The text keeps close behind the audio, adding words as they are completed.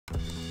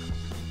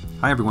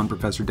Hi everyone,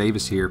 Professor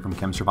Davis here from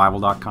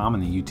ChemSurvival.com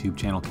and the YouTube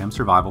channel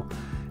ChemSurvival,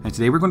 and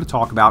today we're going to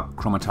talk about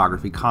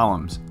chromatography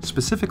columns,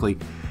 specifically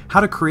how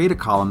to create a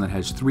column that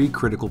has three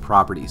critical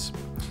properties: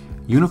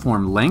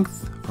 uniform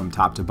length from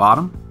top to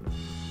bottom,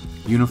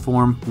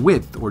 uniform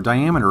width or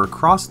diameter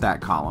across that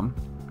column,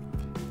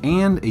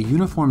 and a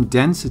uniform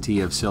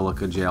density of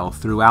silica gel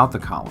throughout the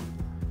column.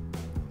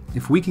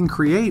 If we can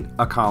create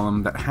a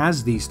column that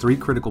has these three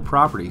critical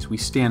properties, we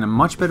stand a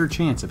much better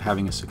chance of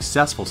having a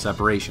successful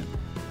separation.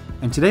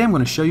 And today I'm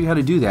going to show you how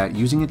to do that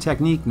using a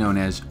technique known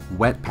as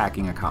wet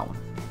packing a column.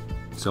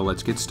 So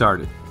let's get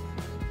started.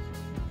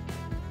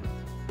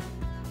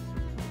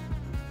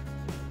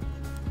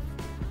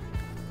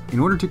 In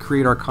order to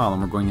create our column,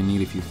 we're going to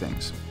need a few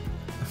things.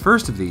 The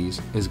first of these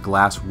is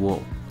glass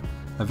wool,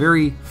 a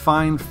very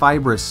fine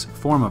fibrous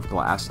form of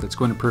glass that's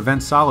going to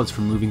prevent solids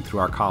from moving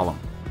through our column.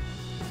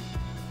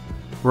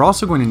 We're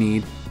also going to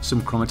need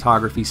some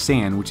chromatography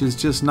sand, which is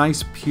just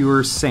nice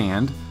pure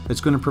sand that's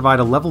going to provide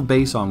a level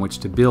base on which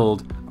to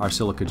build our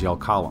silica gel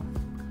column.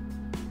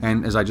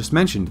 And as I just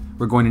mentioned,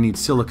 we're going to need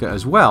silica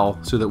as well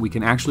so that we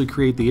can actually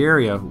create the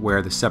area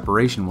where the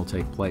separation will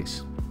take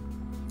place.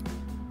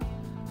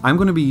 I'm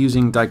going to be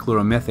using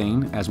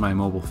dichloromethane as my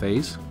mobile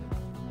phase.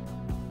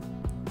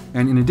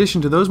 And in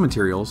addition to those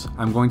materials,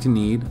 I'm going to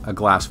need a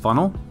glass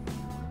funnel,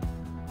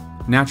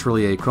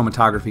 naturally a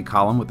chromatography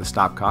column with a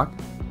stopcock,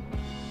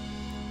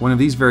 one of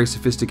these very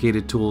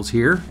sophisticated tools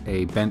here,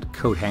 a bent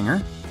coat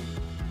hanger.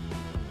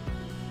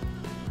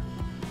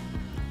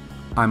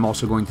 I'm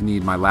also going to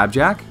need my lab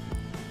jack,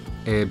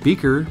 a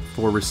beaker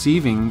for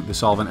receiving the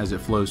solvent as it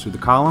flows through the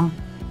column,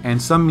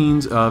 and some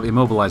means of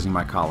immobilizing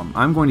my column.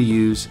 I'm going to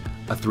use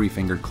a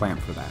 3-fingered clamp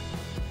for that.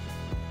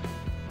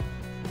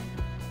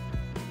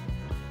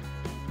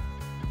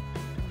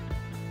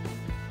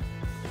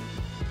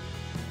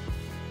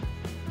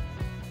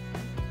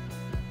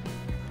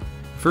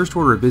 First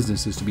order of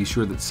business is to be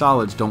sure that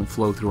solids don't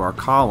flow through our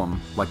column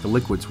like the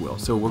liquids will.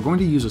 So we're going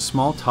to use a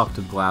small tuft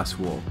of glass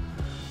wool.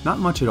 Not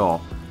much at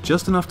all,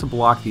 just enough to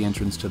block the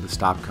entrance to the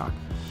stopcock.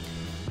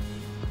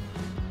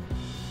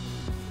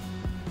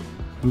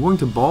 I'm going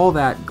to ball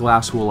that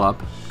glass wool up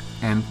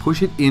and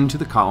push it into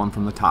the column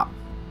from the top.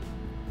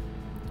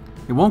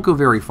 It won't go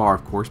very far,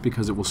 of course,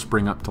 because it will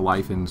spring up to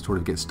life and sort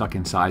of get stuck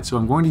inside. So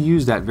I'm going to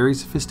use that very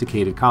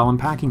sophisticated column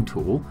packing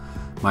tool,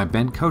 my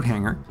bent coat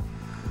hanger,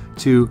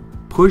 to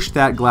push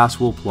that glass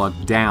wool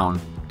plug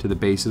down to the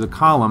base of the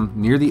column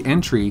near the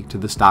entry to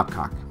the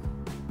stopcock.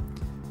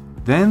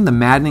 Then the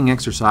maddening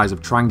exercise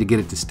of trying to get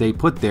it to stay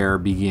put there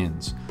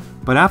begins.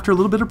 But after a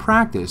little bit of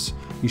practice,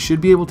 you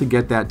should be able to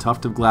get that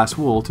tuft of glass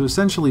wool to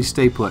essentially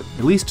stay put,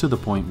 at least to the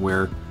point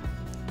where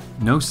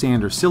no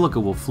sand or silica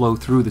will flow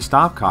through the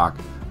stopcock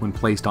when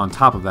placed on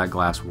top of that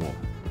glass wool.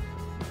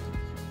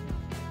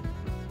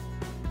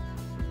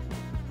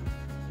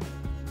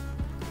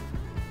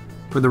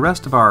 For the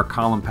rest of our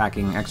column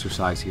packing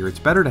exercise here, it's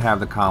better to have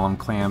the column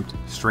clamped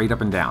straight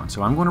up and down,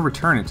 so I'm going to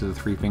return it to the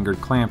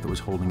 3-fingered clamp that was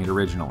holding it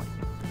originally.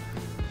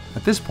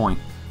 At this point,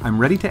 I'm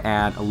ready to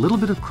add a little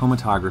bit of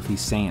chromatography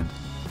sand.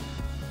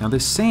 Now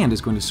this sand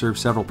is going to serve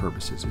several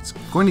purposes. It's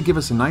going to give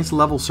us a nice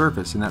level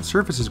surface, and that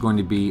surface is going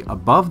to be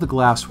above the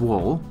glass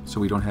wool,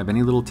 so we don't have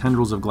any little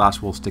tendrils of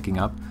glass wool sticking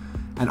up,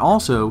 and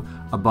also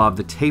above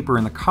the taper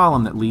in the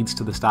column that leads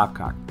to the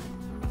stopcock.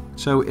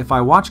 So if I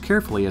watch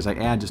carefully as I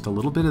add just a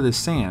little bit of this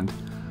sand,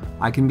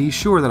 I can be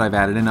sure that I've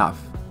added enough.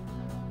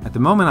 At the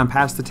moment I'm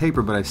past the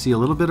taper, but I see a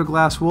little bit of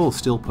glass wool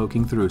still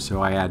poking through,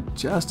 so I add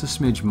just a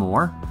smidge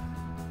more.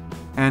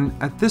 And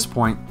at this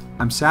point,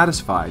 I'm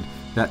satisfied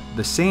that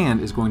the sand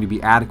is going to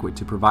be adequate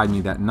to provide me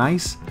that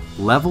nice,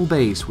 level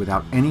base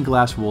without any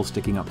glass wool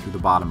sticking up through the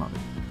bottom of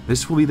it.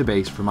 This will be the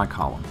base for my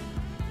column.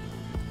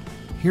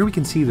 Here we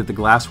can see that the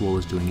glass wool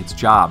is doing its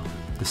job.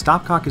 The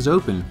stopcock is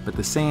open, but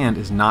the sand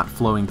is not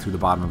flowing through the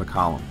bottom of the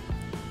column.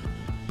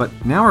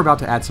 But now we're about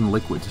to add some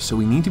liquid, so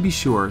we need to be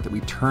sure that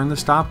we turn the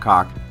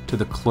stopcock to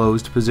the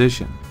closed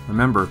position.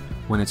 Remember,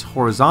 when it's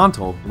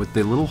horizontal with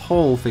the little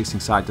hole facing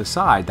side to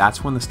side,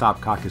 that's when the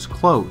stopcock is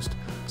closed,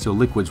 so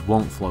liquids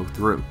won't flow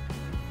through.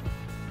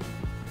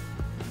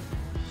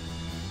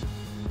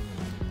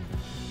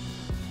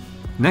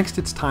 Next,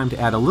 it's time to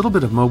add a little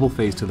bit of mobile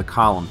phase to the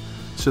column,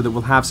 so that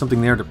we'll have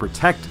something there to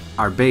protect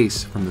our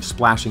base from the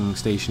splashing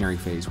stationary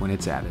phase when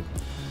it's added.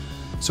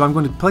 So I'm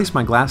going to place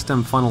my glass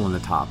stem funnel in the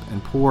top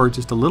and pour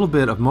just a little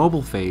bit of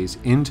mobile phase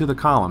into the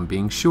column,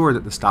 being sure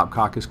that the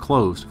stopcock is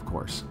closed, of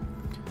course.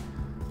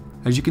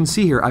 As you can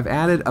see here, I've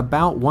added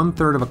about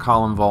 1/3 of a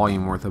column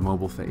volume worth of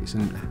mobile phase,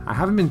 and I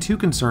haven't been too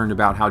concerned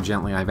about how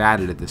gently I've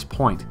added at this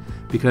point,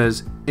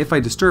 because if I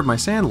disturb my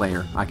sand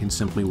layer, I can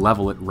simply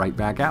level it right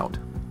back out.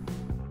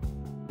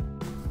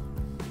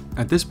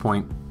 At this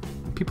point,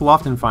 people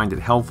often find it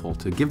helpful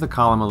to give the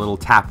column a little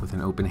tap with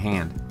an open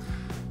hand.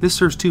 This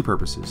serves two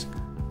purposes.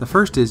 The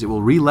first is it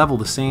will re-level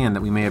the sand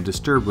that we may have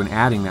disturbed when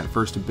adding that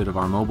first bit of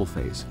our mobile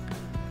phase.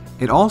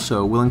 It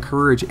also will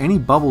encourage any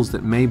bubbles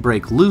that may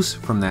break loose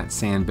from that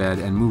sand bed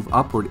and move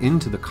upward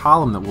into the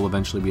column that will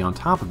eventually be on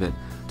top of it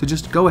to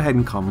just go ahead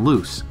and come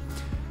loose.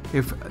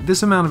 If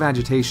this amount of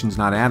agitation is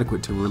not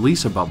adequate to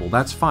release a bubble,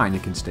 that's fine,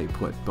 it can stay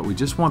put, but we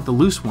just want the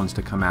loose ones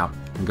to come out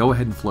and go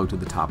ahead and float to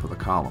the top of the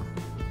column.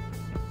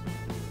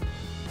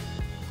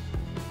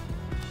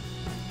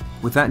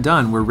 With that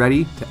done, we're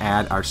ready to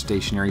add our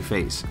stationary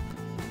phase.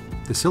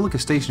 The silica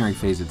stationary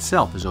phase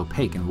itself is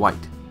opaque and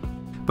white,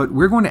 but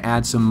we're going to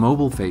add some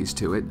mobile phase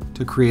to it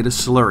to create a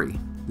slurry.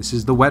 This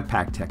is the wet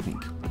pack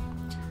technique.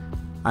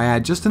 I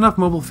add just enough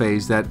mobile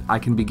phase that I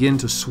can begin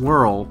to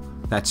swirl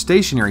that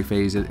stationary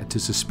phase to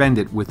suspend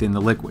it within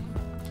the liquid.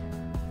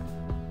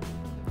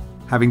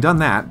 Having done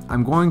that,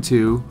 I'm going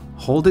to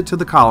hold it to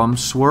the column,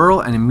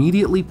 swirl, and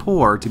immediately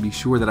pour to be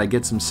sure that I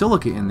get some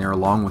silica in there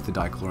along with the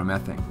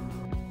dichloromethane.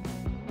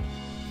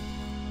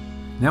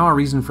 Now our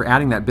reason for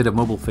adding that bit of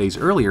mobile phase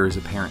earlier is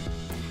apparent.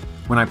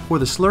 When I pour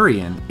the slurry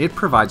in, it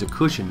provides a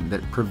cushion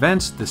that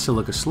prevents the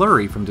silica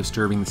slurry from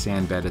disturbing the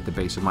sand bed at the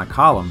base of my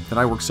column that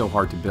I worked so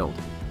hard to build.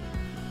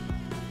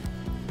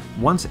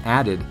 Once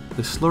added,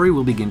 the slurry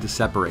will begin to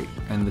separate,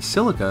 and the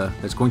silica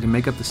that's going to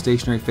make up the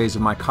stationary phase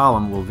of my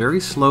column will very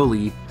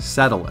slowly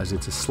settle as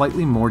it's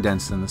slightly more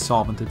dense than the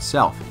solvent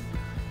itself.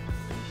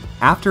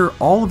 After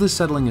all of the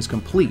settling is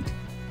complete,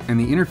 and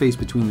the interface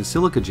between the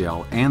silica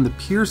gel and the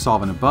pure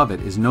solvent above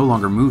it is no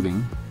longer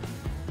moving,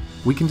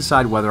 we can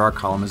decide whether our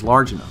column is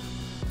large enough.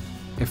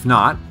 If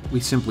not, we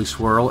simply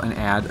swirl and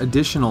add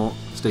additional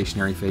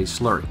stationary phase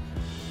slurry,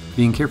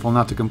 being careful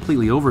not to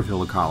completely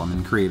overfill the column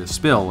and create a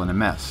spill and a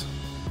mess.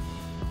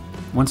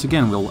 Once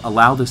again, we'll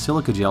allow the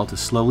silica gel to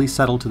slowly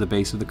settle to the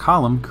base of the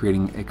column,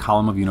 creating a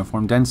column of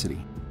uniform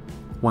density.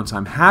 Once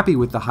I'm happy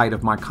with the height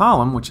of my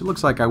column, which it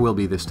looks like I will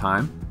be this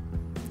time,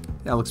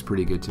 that looks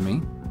pretty good to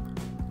me,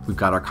 we've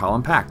got our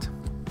column packed.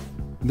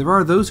 There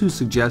are those who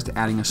suggest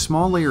adding a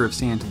small layer of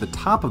sand to the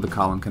top of the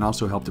column can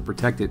also help to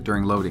protect it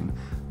during loading,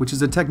 which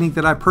is a technique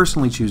that I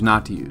personally choose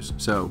not to use.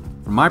 So,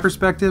 from my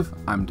perspective,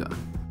 I'm done.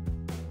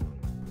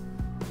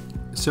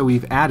 So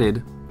we've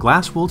added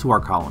glass wool to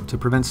our column to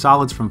prevent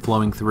solids from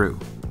flowing through.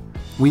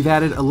 We've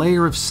added a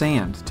layer of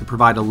sand to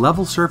provide a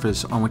level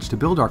surface on which to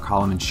build our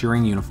column,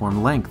 ensuring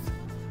uniform length.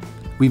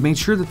 We've made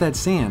sure that that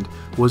sand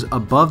was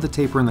above the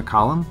taper in the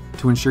column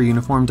to ensure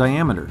uniform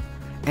diameter.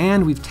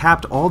 And we've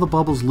tapped all the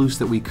bubbles loose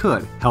that we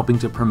could, helping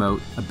to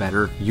promote a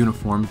better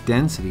uniform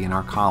density in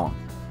our column.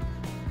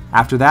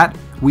 After that,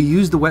 we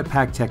use the wet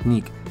pack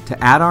technique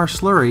to add our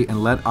slurry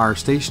and let our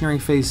stationary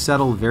phase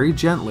settle very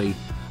gently,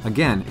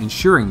 again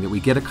ensuring that we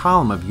get a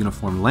column of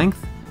uniform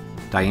length,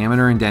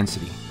 diameter, and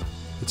density.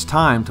 It's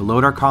time to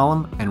load our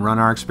column and run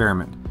our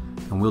experiment,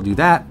 and we'll do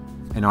that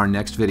in our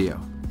next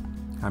video.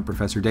 I'm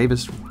Professor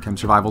Davis from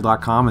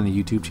ChemSurvival.com and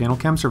the YouTube channel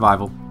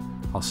ChemSurvival.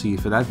 I'll see you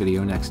for that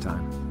video next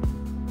time.